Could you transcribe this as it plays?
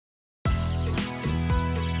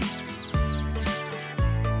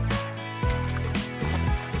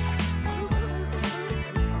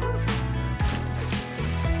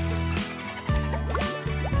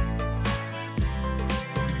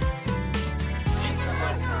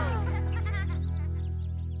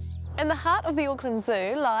the heart of the Auckland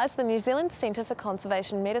Zoo lies the New Zealand Centre for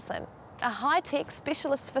Conservation Medicine, a high-tech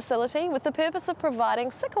specialist facility with the purpose of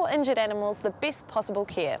providing sick or injured animals the best possible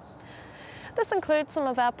care. This includes some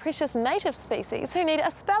of our precious native species who need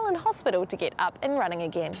a spell in hospital to get up and running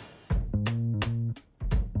again.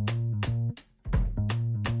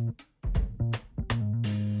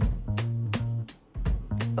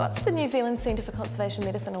 What's the New Zealand Centre for Conservation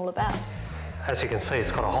Medicine all about? As you can see,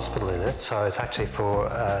 it's got a hospital in it, so it's actually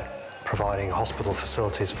for providing hospital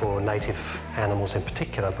facilities for native animals in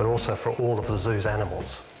particular, but also for all of the zoo's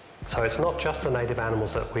animals. So it's not just the native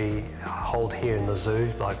animals that we hold here in the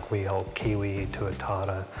zoo, like we hold kiwi,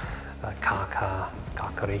 tuatara, kaka,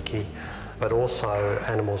 kakariki, but also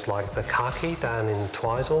animals like the kaki down in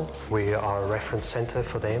Twizel. We are a reference centre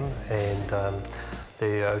for them, and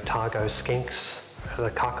the otago skinks, the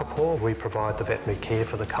kakapo, we provide the veterinary care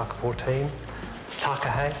for the kakapo team.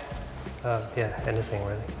 Takahe, anything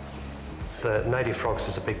really. The native frogs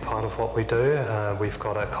is a big part of what we do. We've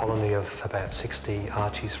got a colony of about 60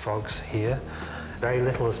 Archie's frogs here. Very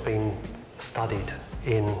little has been studied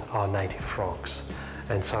in our native frogs.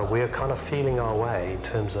 And so we're kind of feeling our way in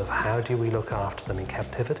terms of how do we look after them in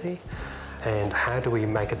captivity, and how do we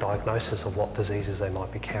make a diagnosis of what diseases they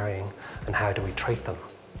might be carrying, and how do we treat them.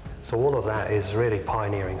 So all of that is really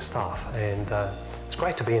pioneering stuff, and it's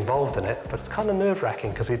great to be involved in it, but it's kind of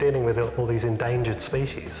nerve-wracking because you're dealing with all these endangered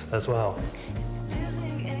species as well.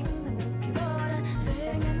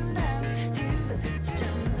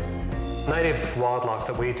 Native wildlife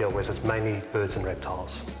that we deal with is mainly birds and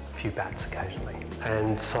reptiles, a few bats occasionally.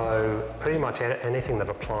 And so pretty much anything that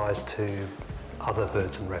applies to other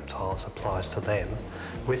birds and reptiles applies to them,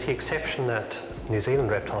 with the exception that New Zealand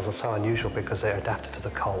reptiles are so unusual because they're adapted to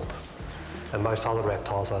the cold, and most other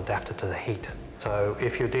reptiles are adapted to the heat. So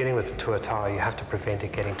if you're dealing with the tuatara, you have to prevent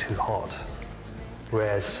it getting too hot.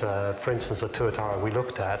 Whereas, for instance, the tuatara we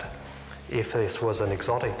looked at, if this was an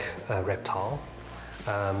exotic reptile,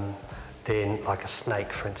 then like a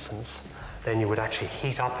snake, for instance, then you would actually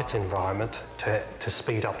heat up its environment to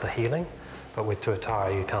speed up the healing. But with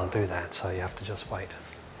tuatara, you can't do that, so you have to just wait.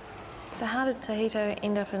 So how did Tahito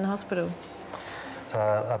end up in hospital?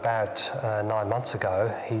 About 9 months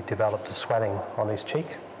ago, he developed a swelling on his cheek,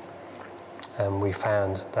 and we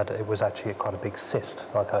found that it was actually quite a big cyst,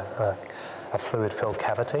 like a fluid-filled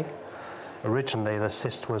cavity. Originally, the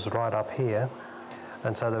cyst was right up here,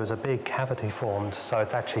 and so there was a big cavity formed, so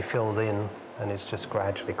it's actually filled in, and it's just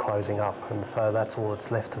gradually closing up, and so that's all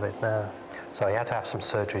that's left of it now. So he had to have some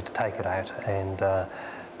surgery to take it out, and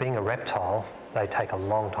being a reptile, they take a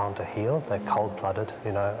long time to heal. They're cold-blooded,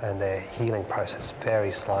 you know, and their healing process is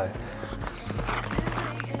very slow.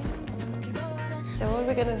 So what have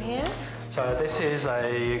we got in here? So this is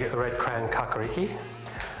a red-crowned kakariki.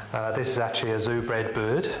 This is actually a zoo-bred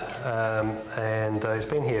bird, and he's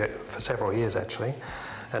been here for several years, actually.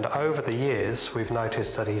 And over the years, we've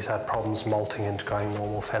noticed that he's had problems molting and growing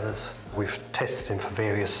normal feathers. We've tested him for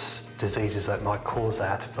various diseases that might cause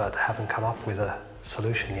that, but haven't come up with a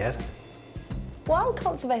solution yet. While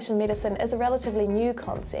conservation medicine is a relatively new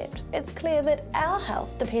concept, it's clear that our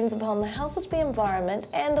health depends upon the health of the environment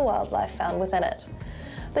and the wildlife found within it.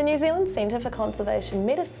 The New Zealand Centre for Conservation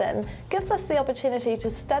Medicine gives us the opportunity to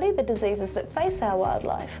study the diseases that face our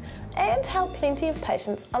wildlife and help plenty of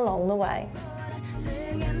patients along the way.